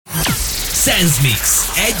SenseMix.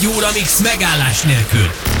 1 óra mix megállás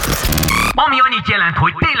nélkül. Ami annyit jelent,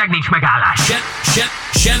 hogy tényleg nincs megállás.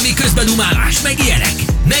 Semmi közbedumálás, meg ilyenek.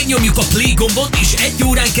 Megnyomjuk a play gombot, és 1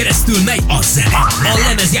 órán keresztül megy a zene. A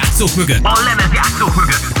lemezjátszók mögött.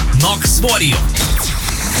 MaxVarion.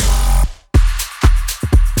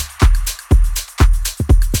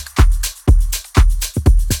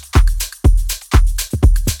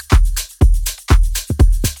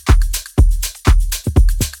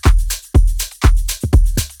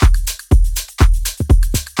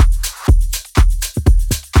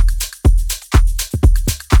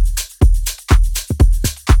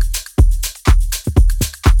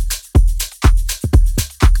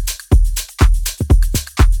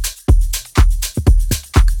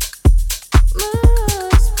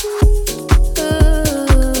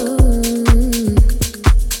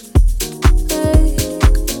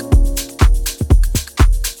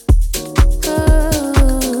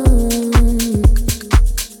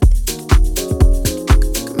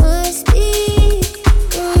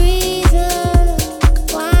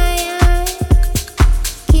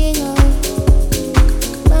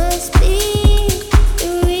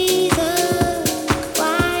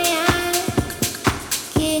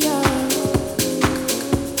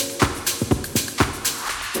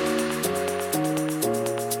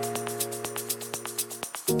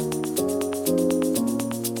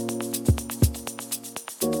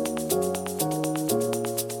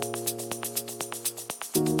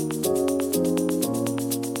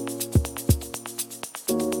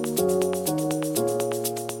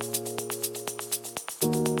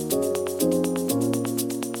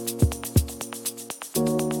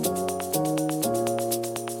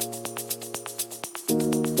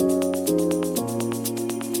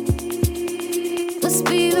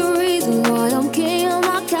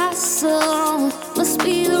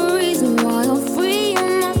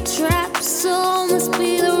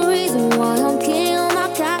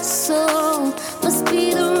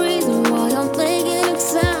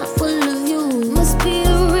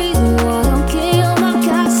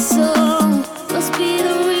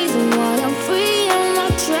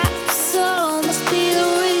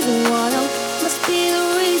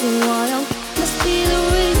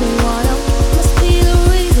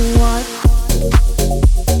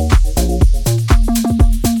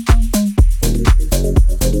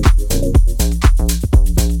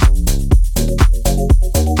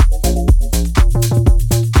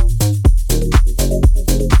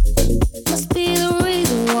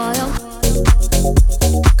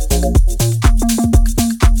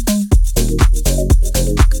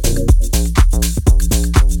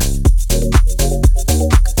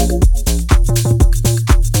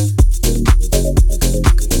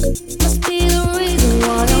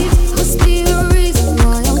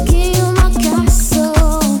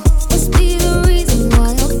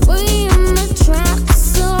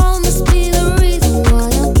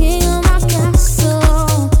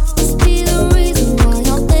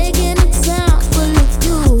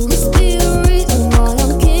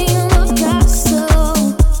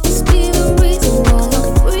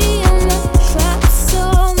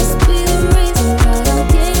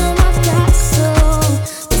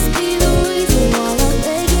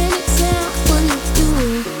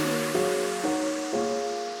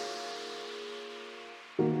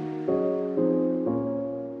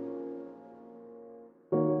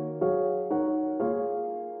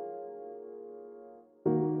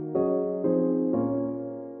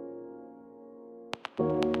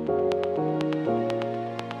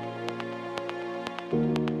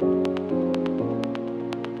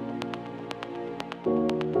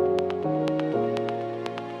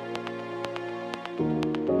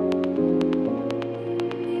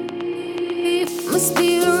 Must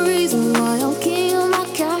be the reason why I'm king of my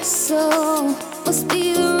castle. Must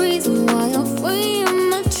be the reason why I'm free in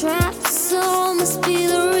my trap soul. Must be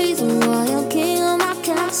the reason why I'm king of my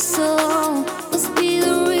castle. Must be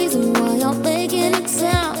the reason why I'm making an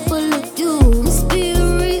example of you. Must be the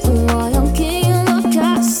reason why I'm king of my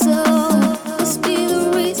castle. Must be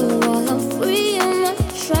the reason why I'm free in my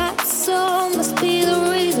trap soul. Must be the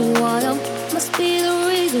reason why I'm. Must be the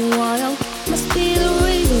reason why I'm. Must be the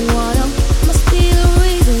reason why I'm. Must be the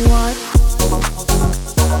reason why.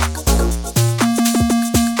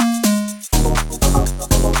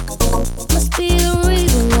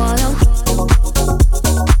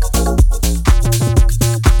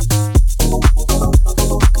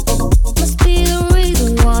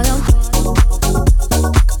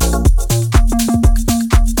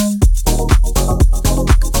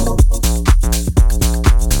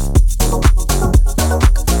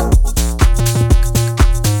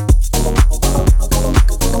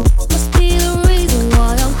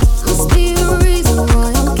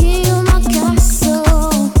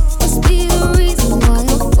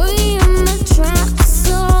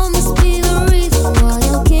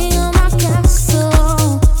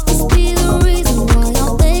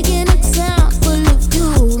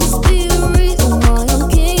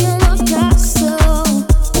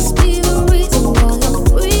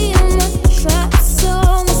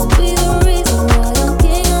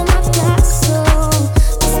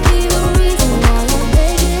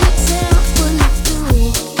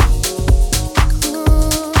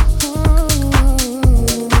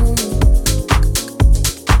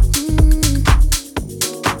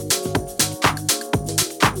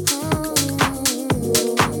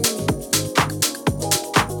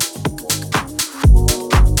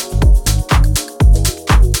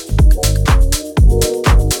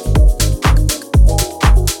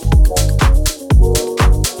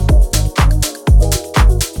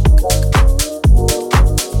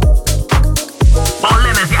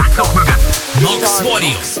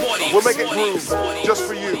 MaxVarion. We'll make it groove just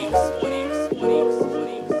for you.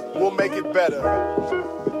 We'll make it better.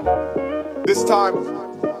 This time,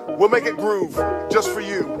 we'll make it groove just for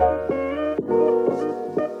you.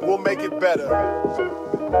 We'll make it better.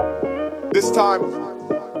 This time,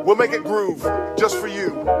 we'll make it groove just for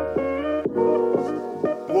you.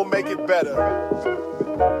 We'll make it better.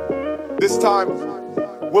 This time,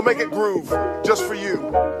 we'll make it groove just for you.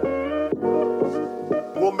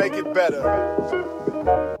 We'll make it better.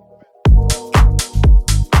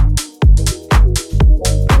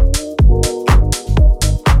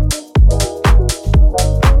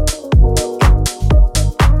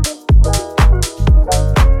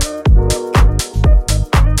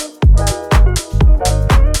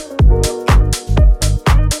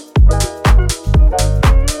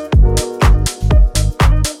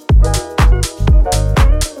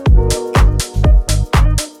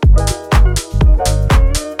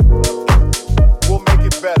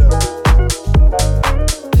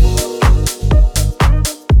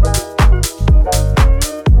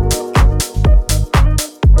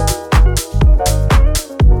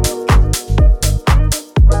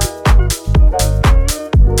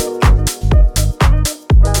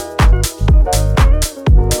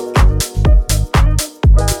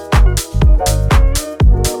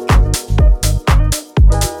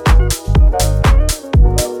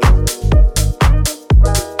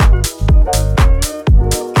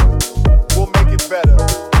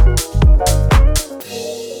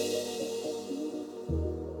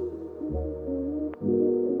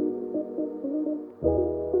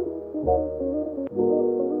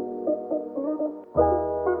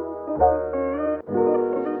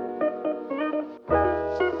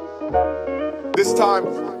 This time,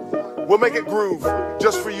 we'll make it groove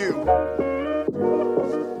just for you.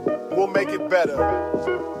 We'll make it better.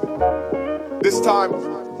 This time,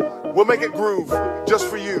 we'll make it groove just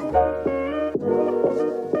for you.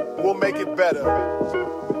 We'll make it better.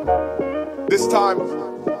 This time,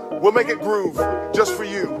 we'll make it groove just for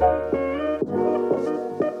you.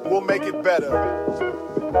 We'll make it better.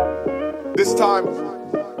 This time,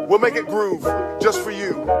 we'll make it groove just for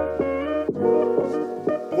you.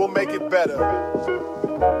 We'll make it better.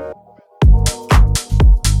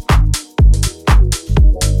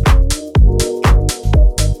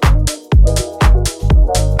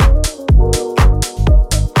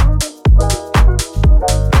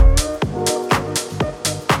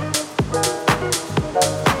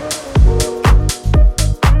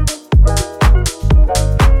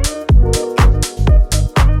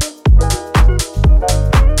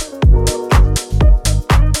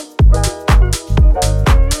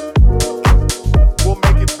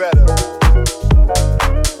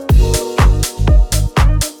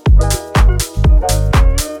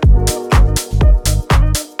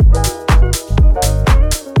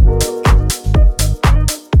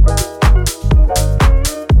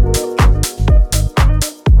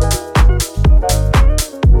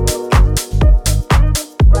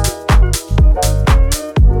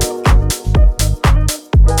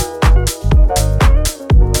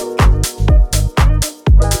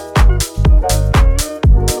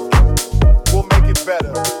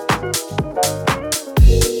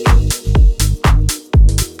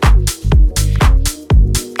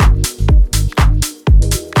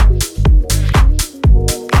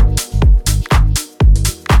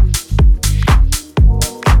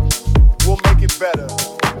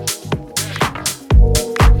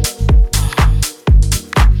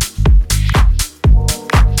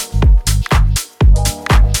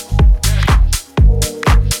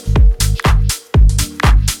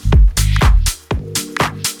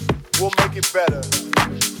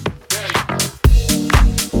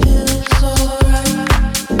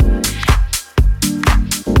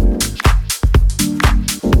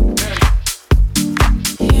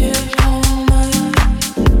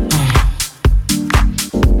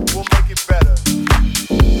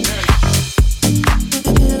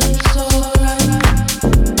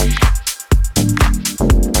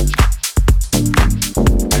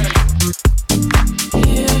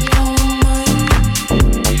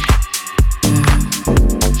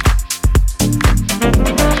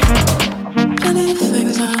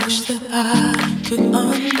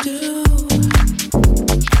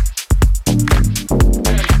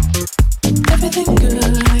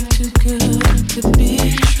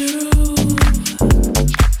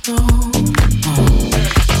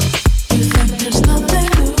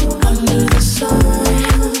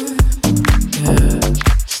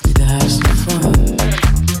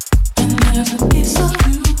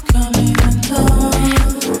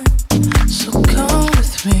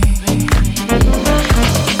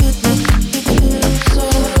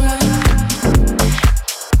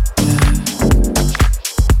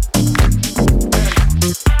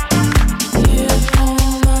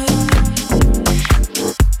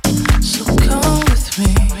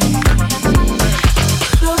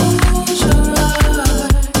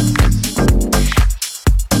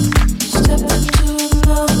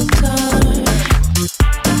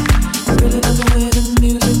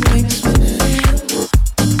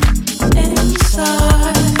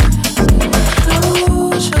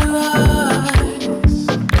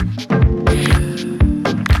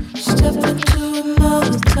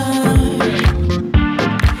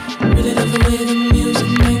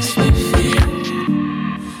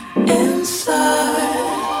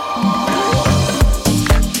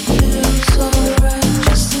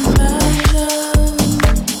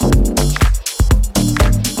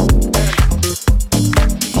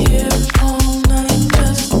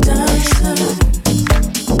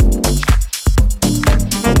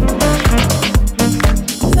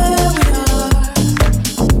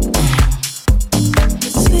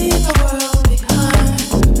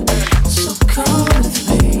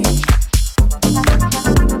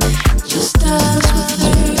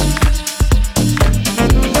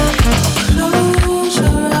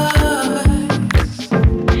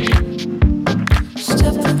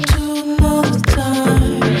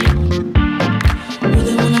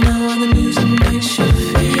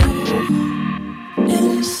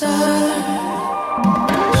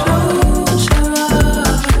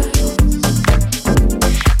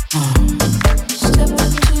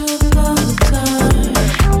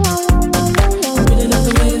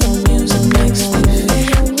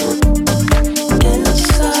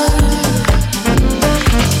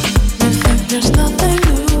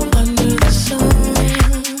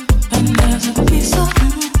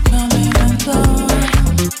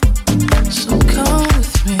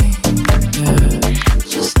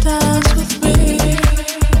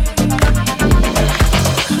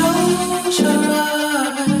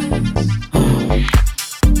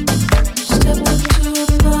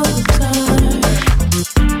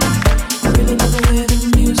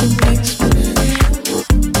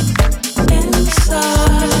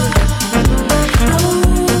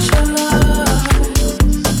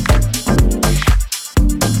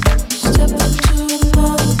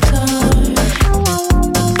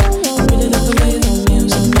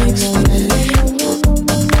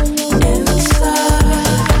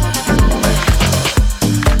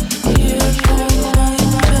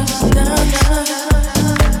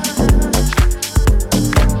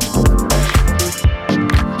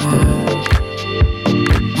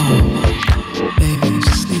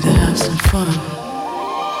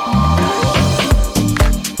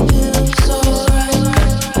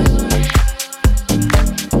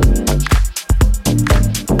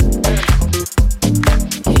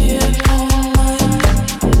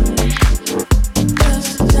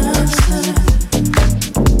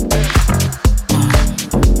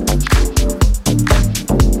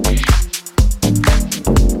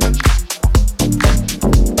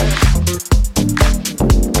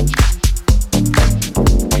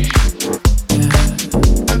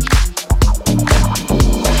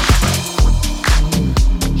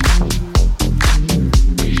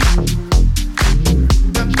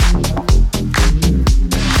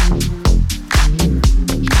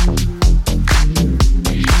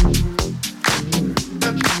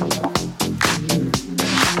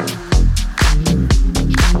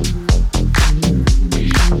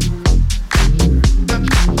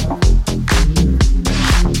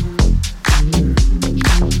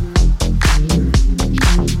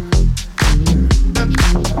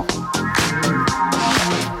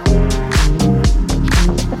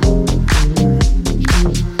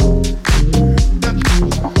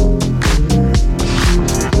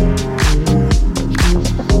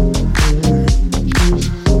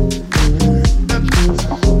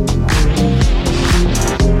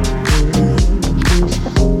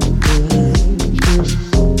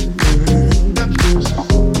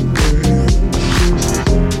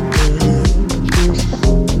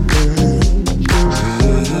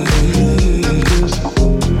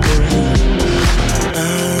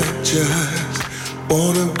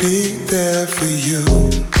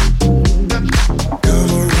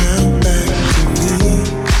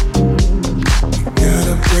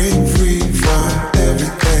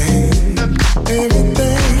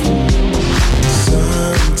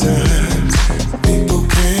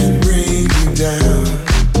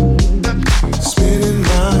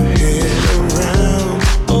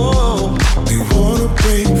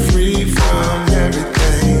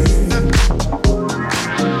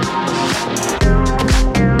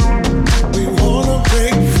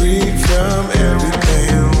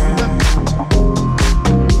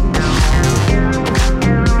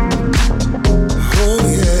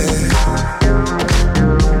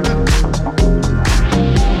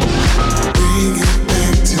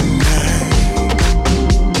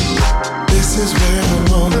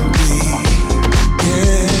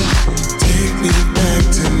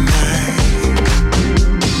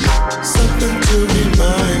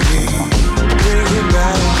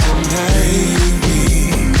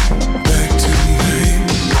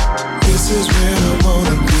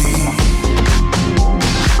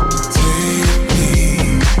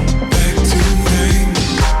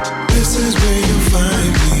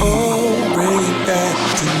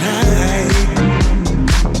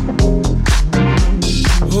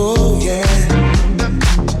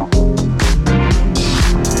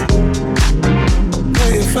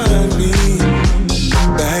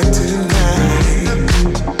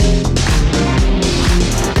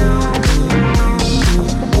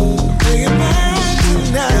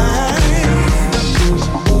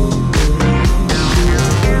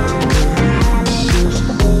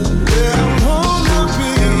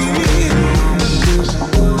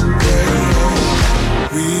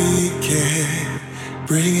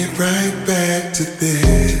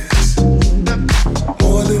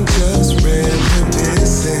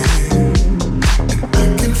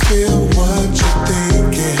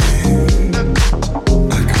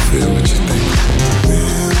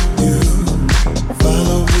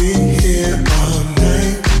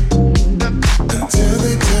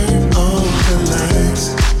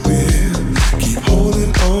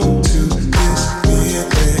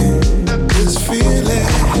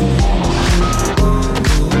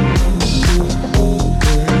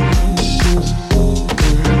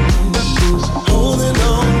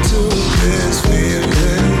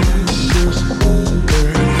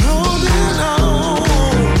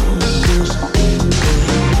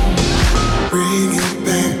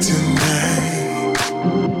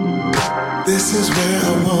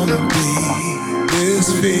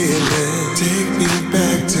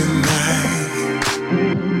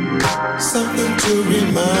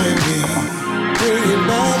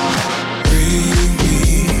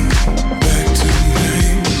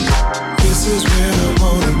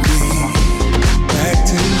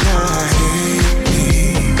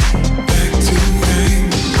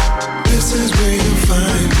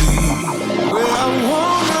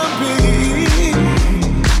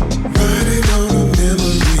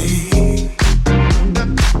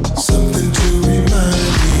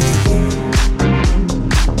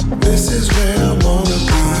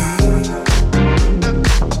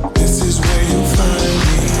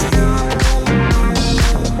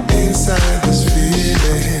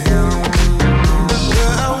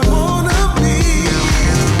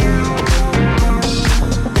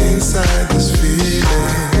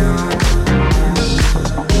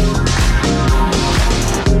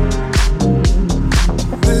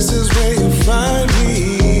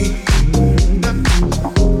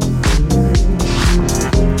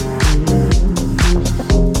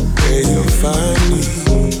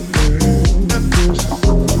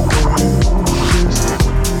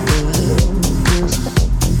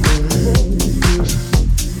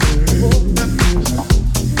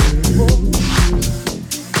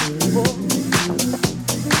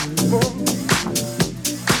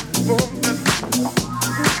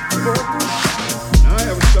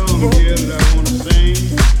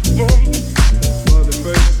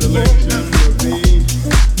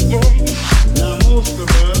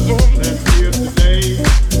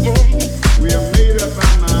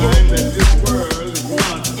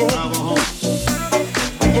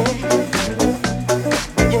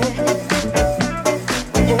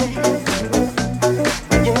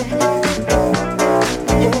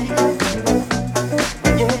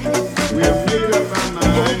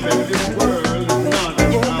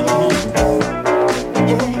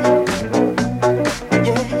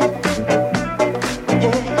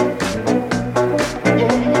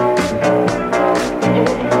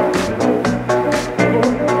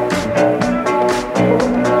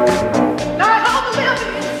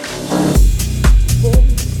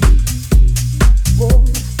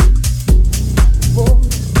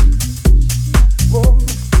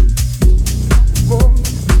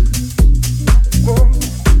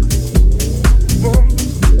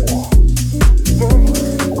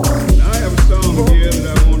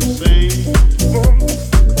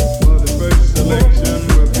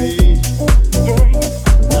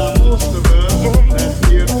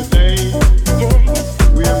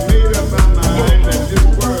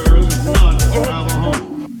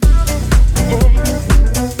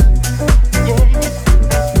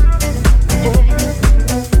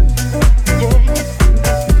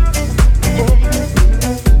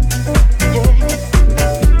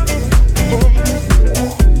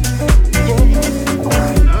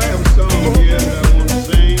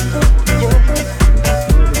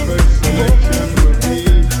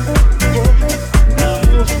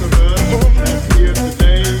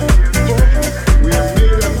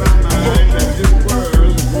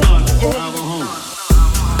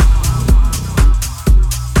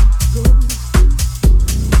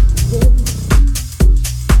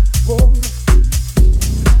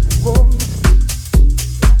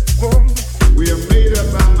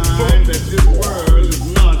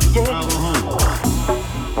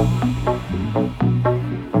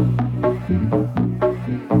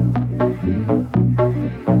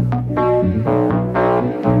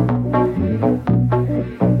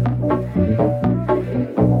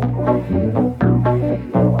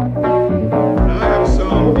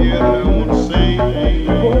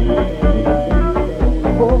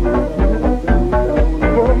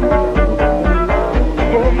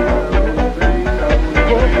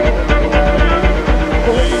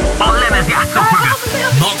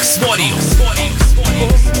 MaxVarion.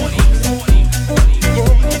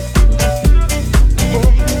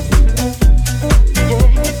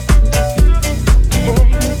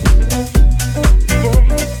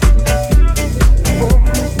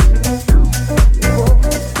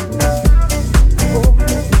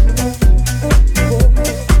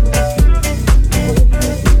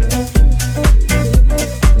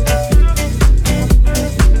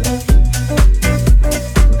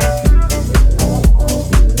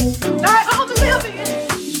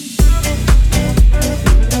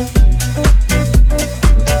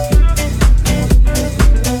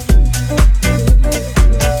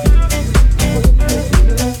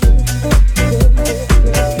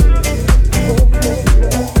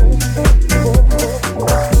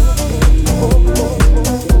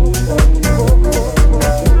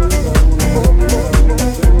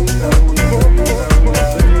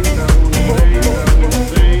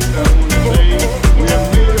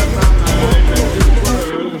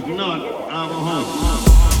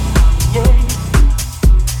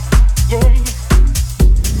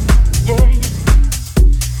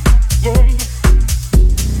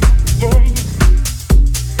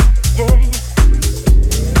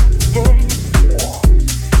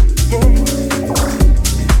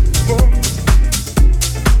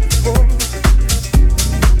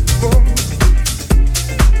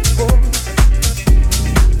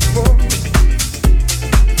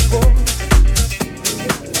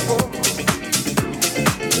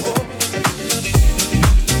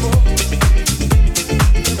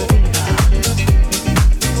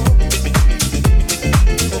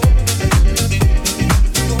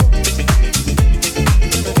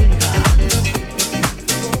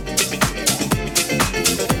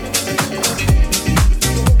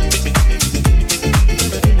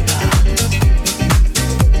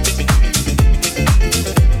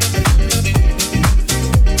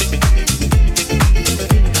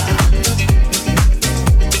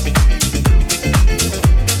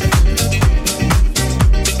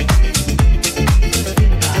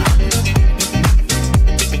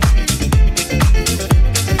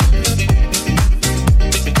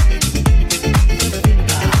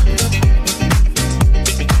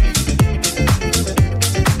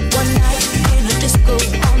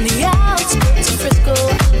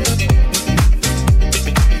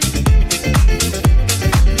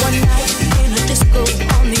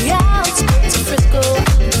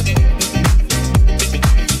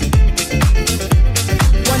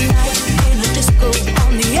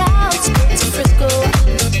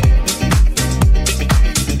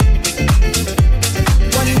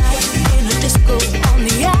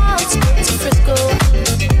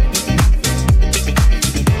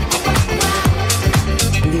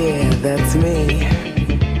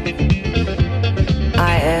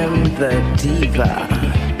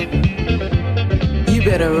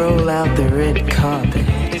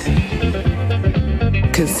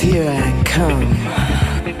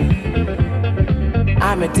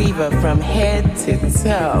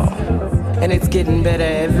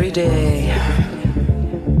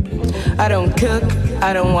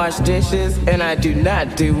 I don't wash dishes, and I do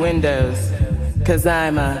not do windows, 'cause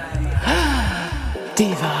I'm a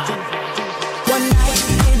diva. One night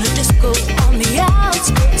in a disco on the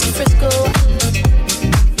outskirts of Frisco.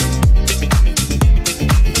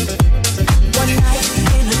 One night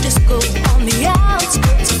in a disco on the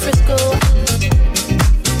outskirts of Frisco.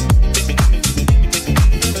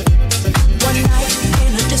 One night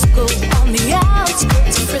in a disco on the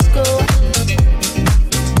outskirts of Frisco.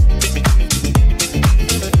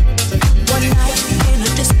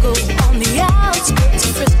 On the outskirts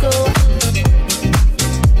of Frisco.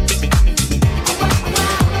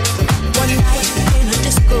 One night in a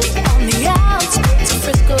disco on the outskirts of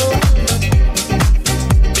Frisco.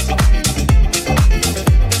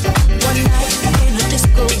 One night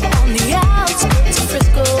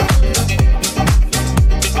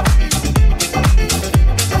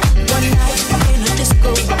in a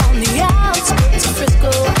disco on the outskirts of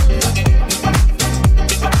Frisco.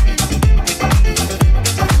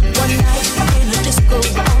 One night in a disco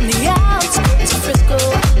on the outskirts of Frisco.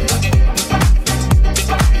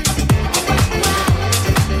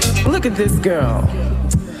 Look at this girl.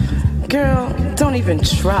 Girl, don't even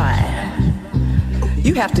try.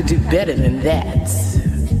 You have to do better than that.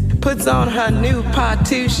 Puts on her new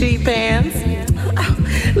Patucci pants,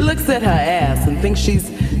 looks at her ass and thinks she's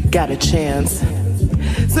got a chance.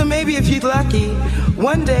 So maybe if you're lucky,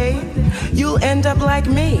 one day you'll end up like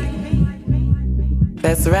me.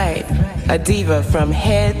 That's right, a diva from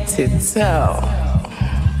head to toe.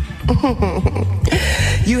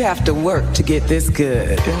 You have to work to get this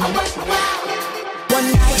good. One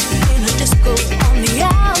night disco on the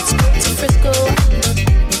outskirts of Frisco.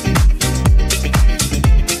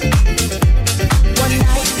 One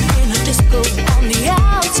night in a disco on the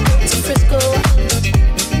outskirts of Frisco.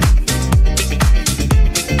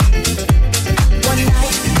 One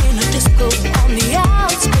night in a disco on the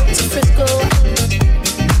outskirts of Frisco.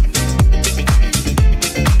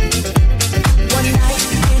 One night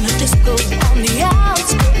in a disco on the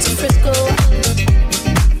outskirts of Frisco.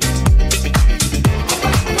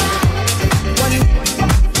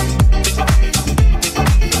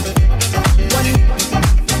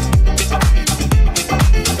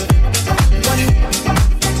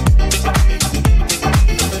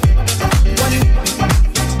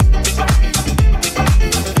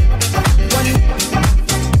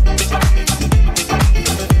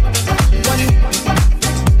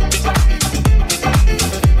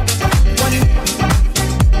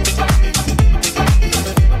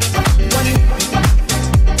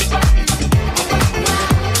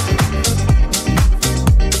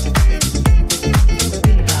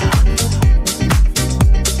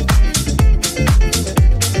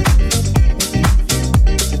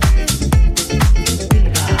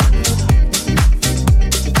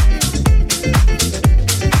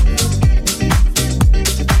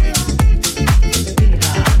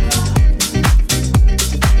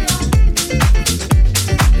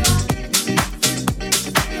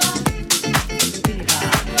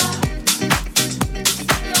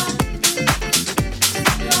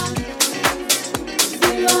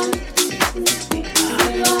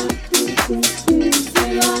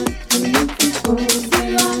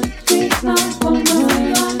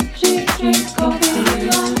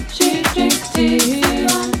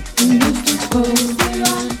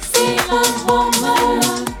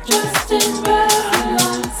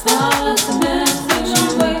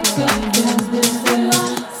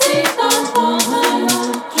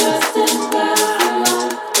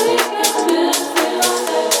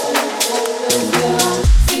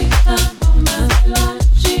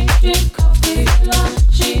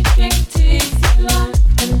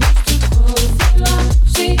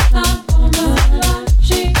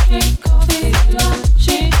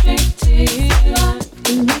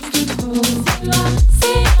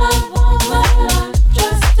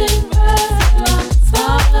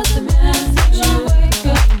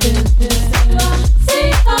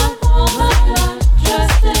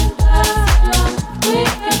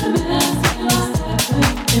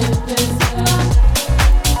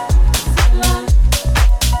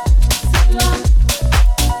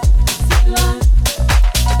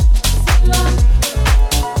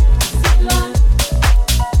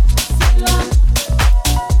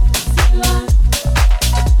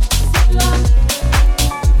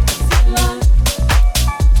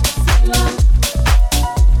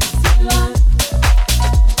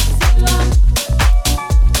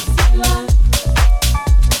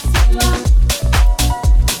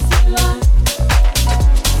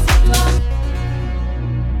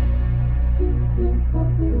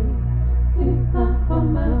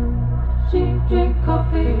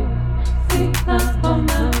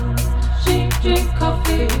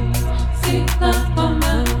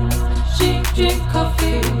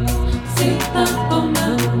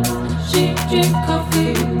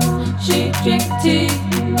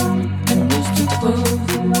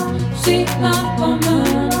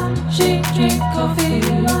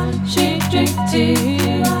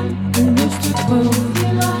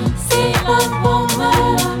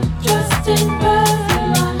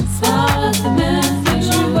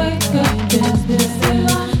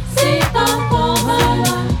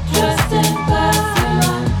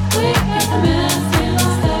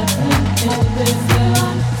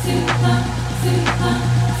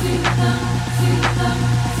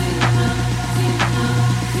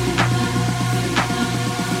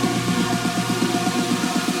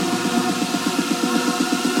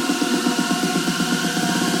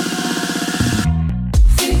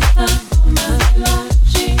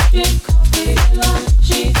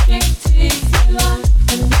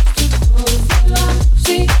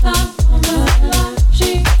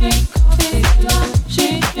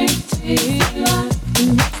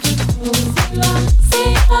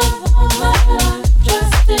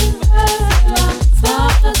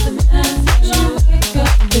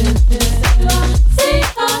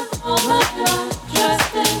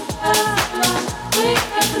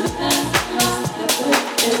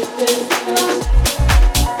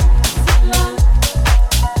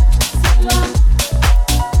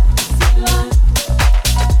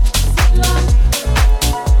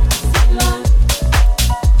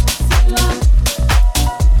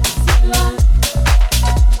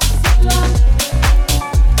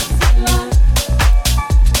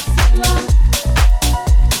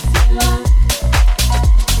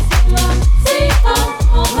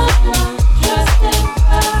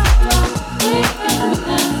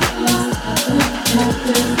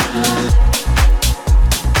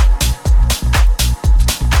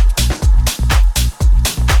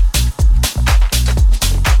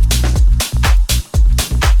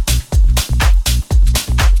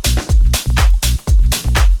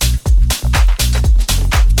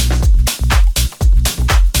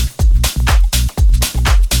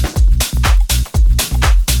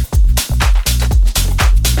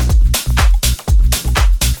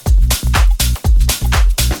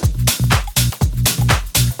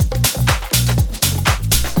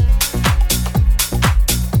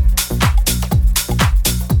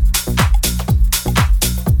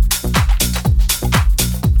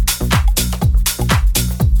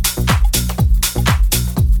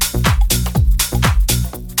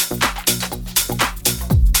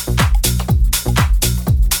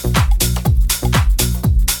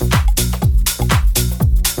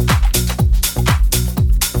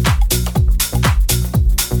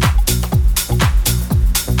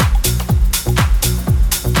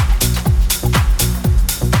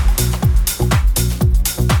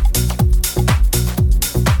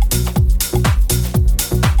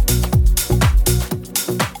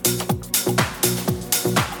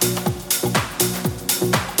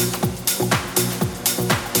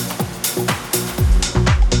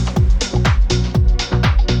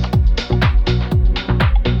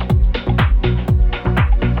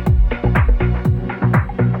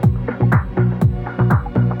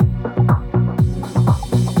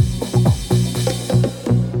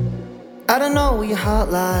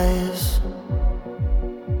 about lies,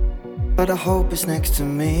 but I hope it's next to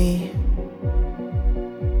me.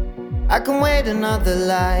 I can wait another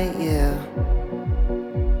light, yeah,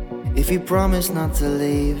 if you promise not to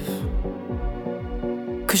leave.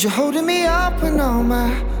 'Cause you're holding me up when all my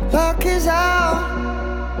luck is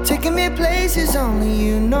out, taking me places only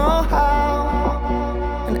you know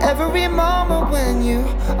how. And every moment when you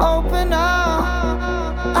open up,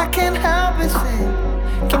 I can't help but think,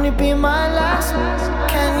 can you be my last?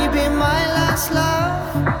 Can you be my last love?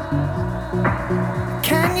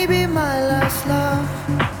 Can you be my last love?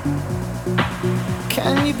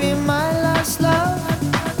 Can you be my last love?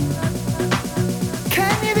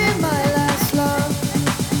 Can you be my last love?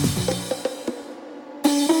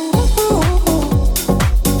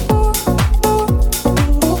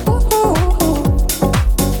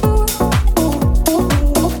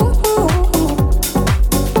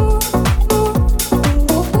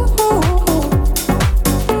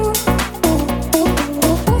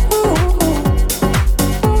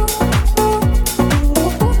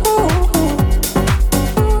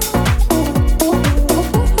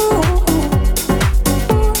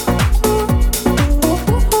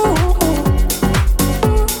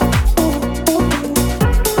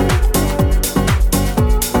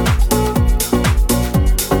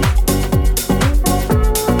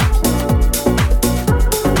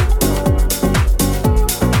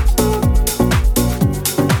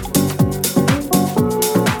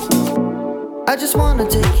 I just wanna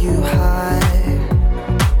take you high,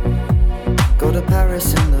 go to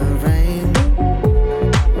Paris in the rain.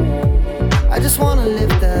 I just wanna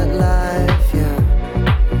live that life, yeah,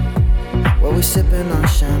 while we sipping on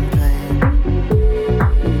champagne.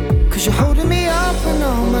 'Cause you're holding me up when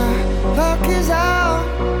all my luck is out,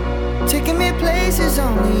 taking me places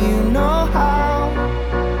only you know how.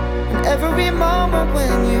 And every moment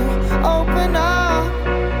when you open up,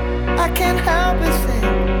 I can't help but think,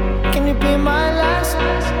 can you be my last?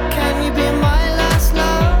 Can you be my last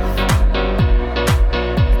love?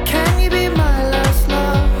 Can you be my last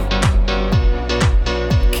love?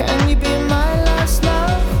 Can you be my last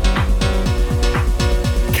love?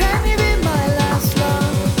 Can you be my last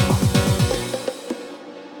love?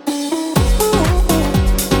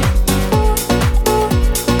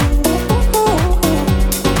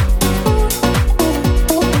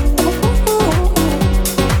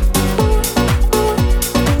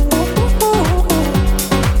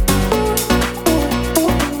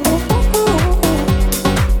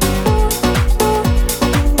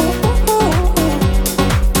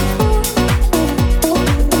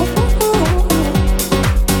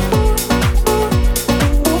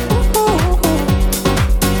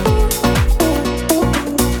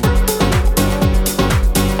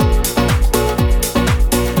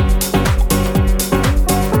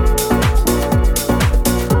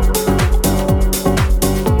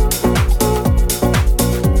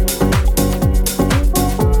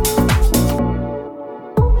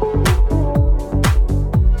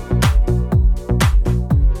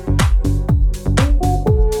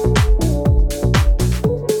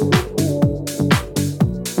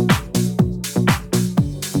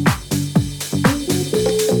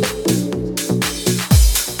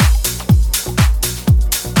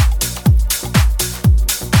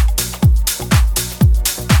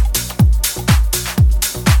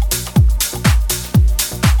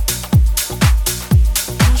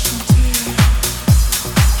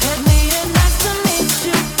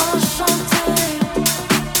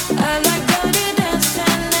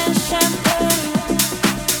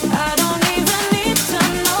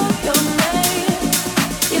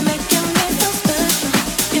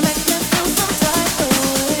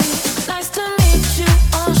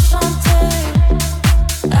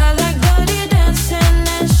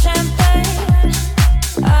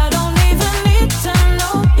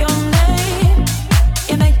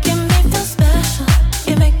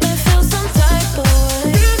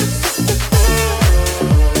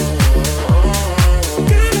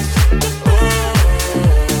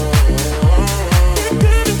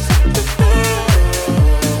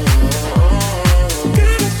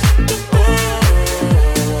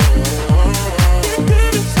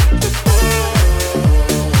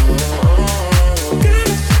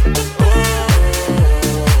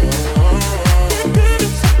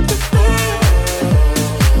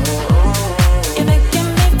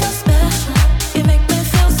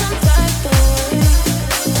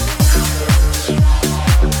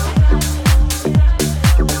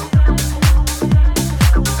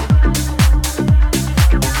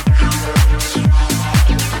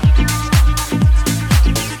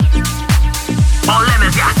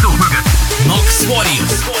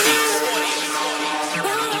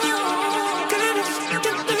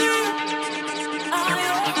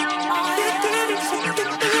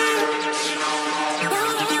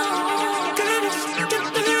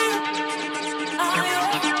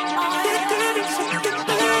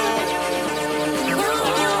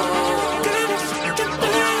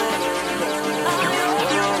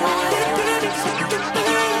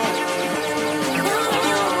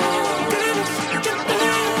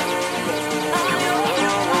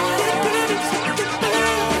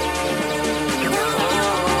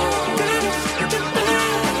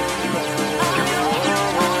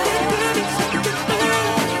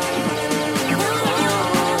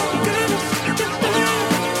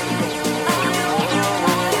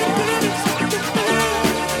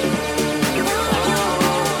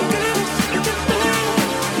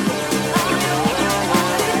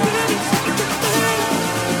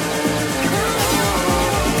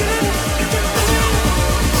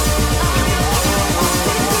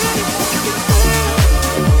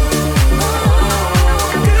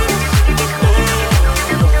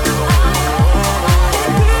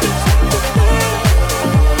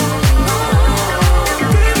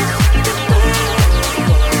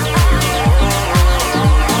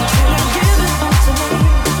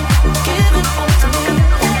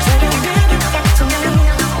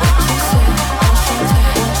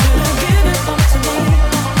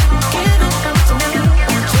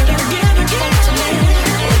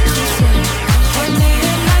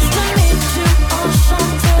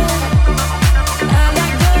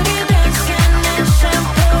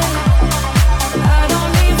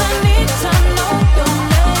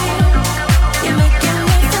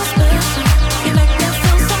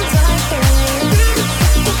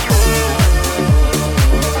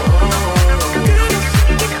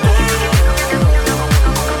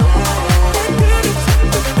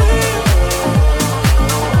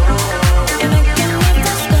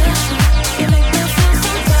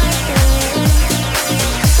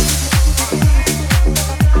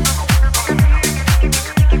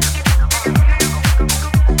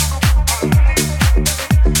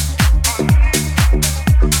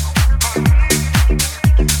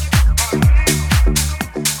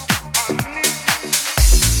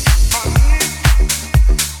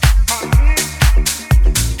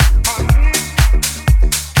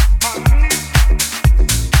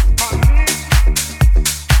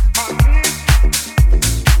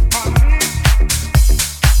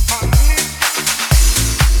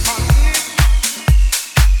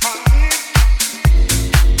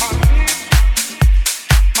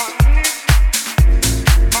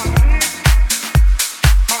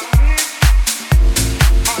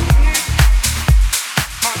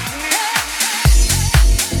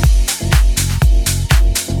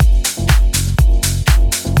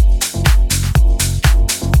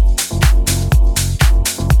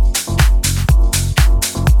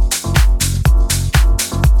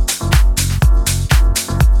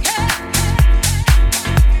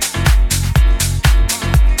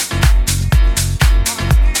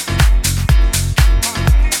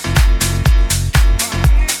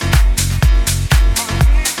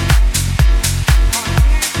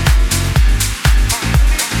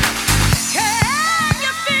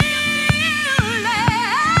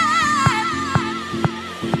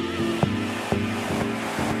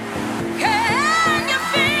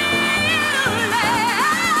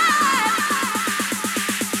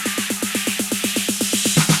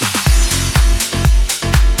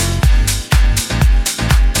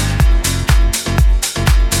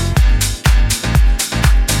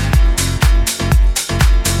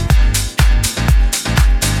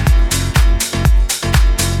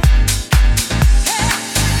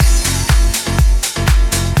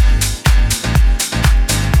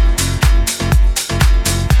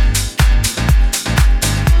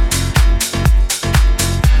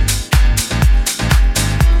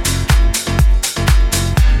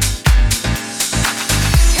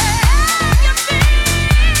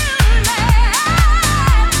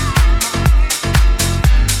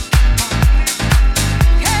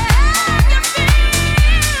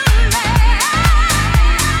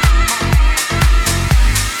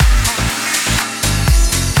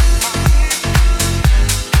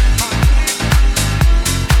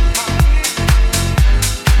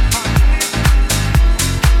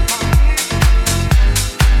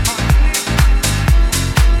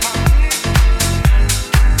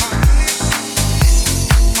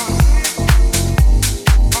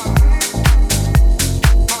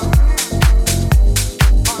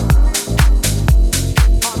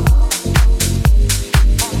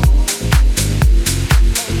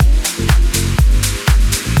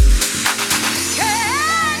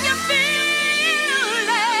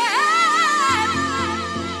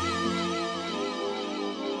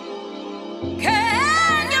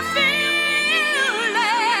 Can you feel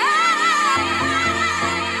it?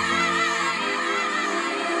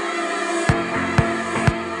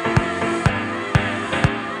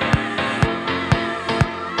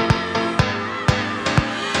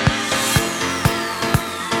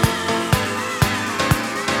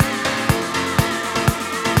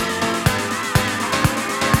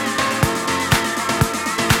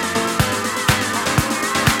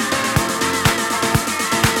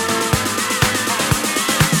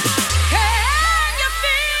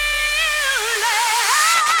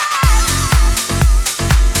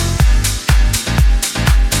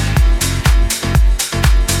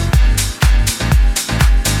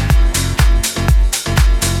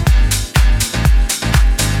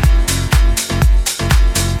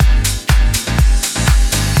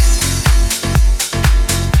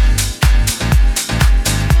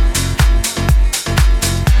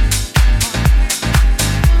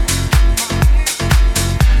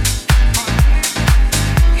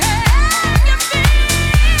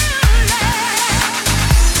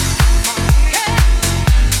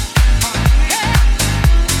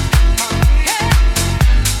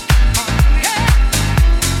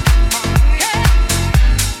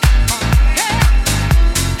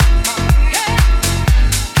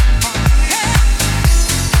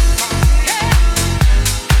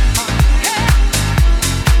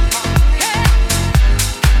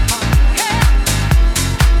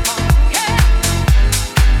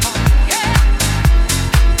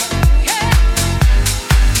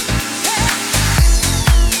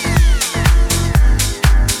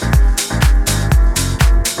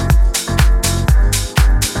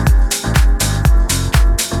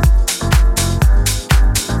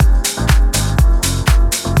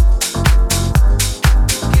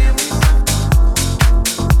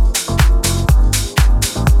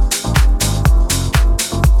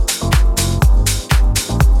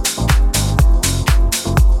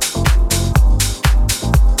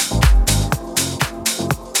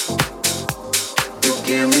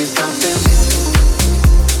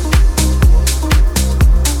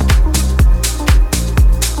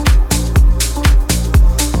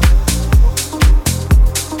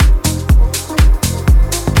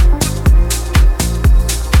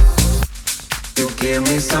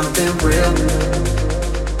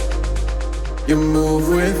 You move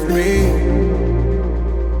with me,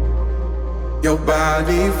 your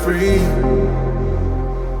body free.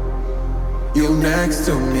 You next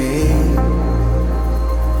to me.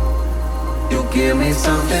 You give me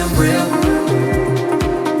something real.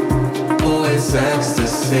 Oh, it's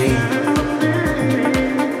ecstasy.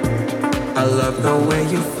 I love the way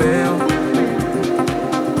you feel.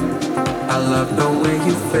 I love the way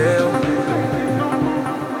you feel.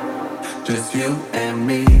 Just you and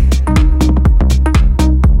me.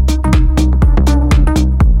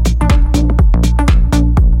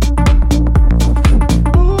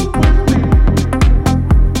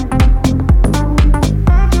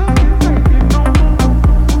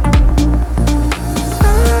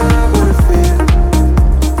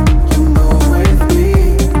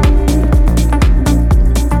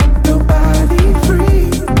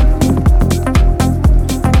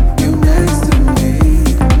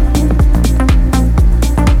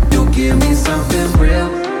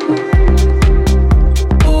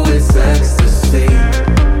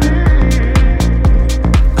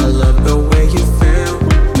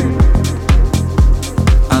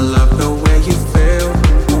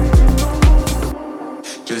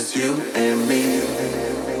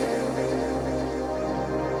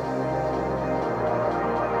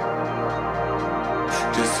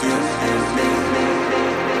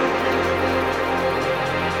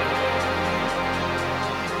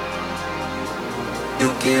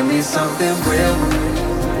 Give me something real.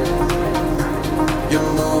 You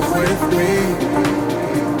move with me.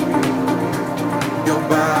 Your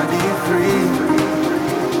body free.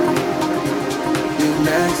 You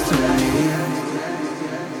next to me.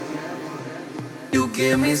 You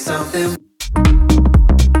give me something.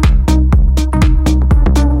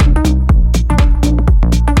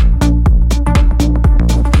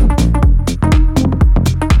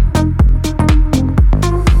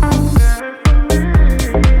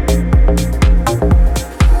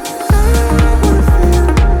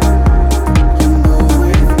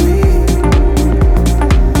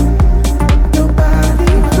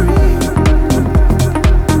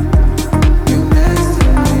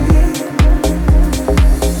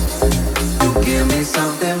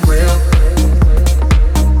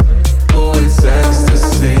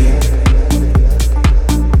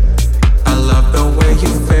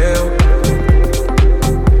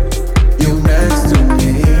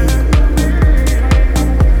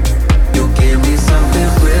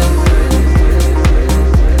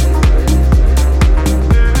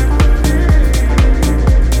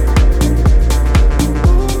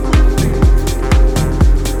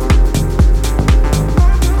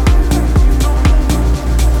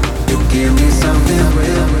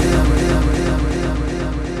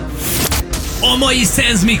 A mai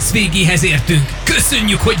SenseMix végéhez értünk.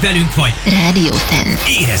 Köszönjük, hogy velünk vagy. Rádió Sense.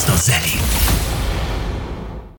 Érezd a zenét.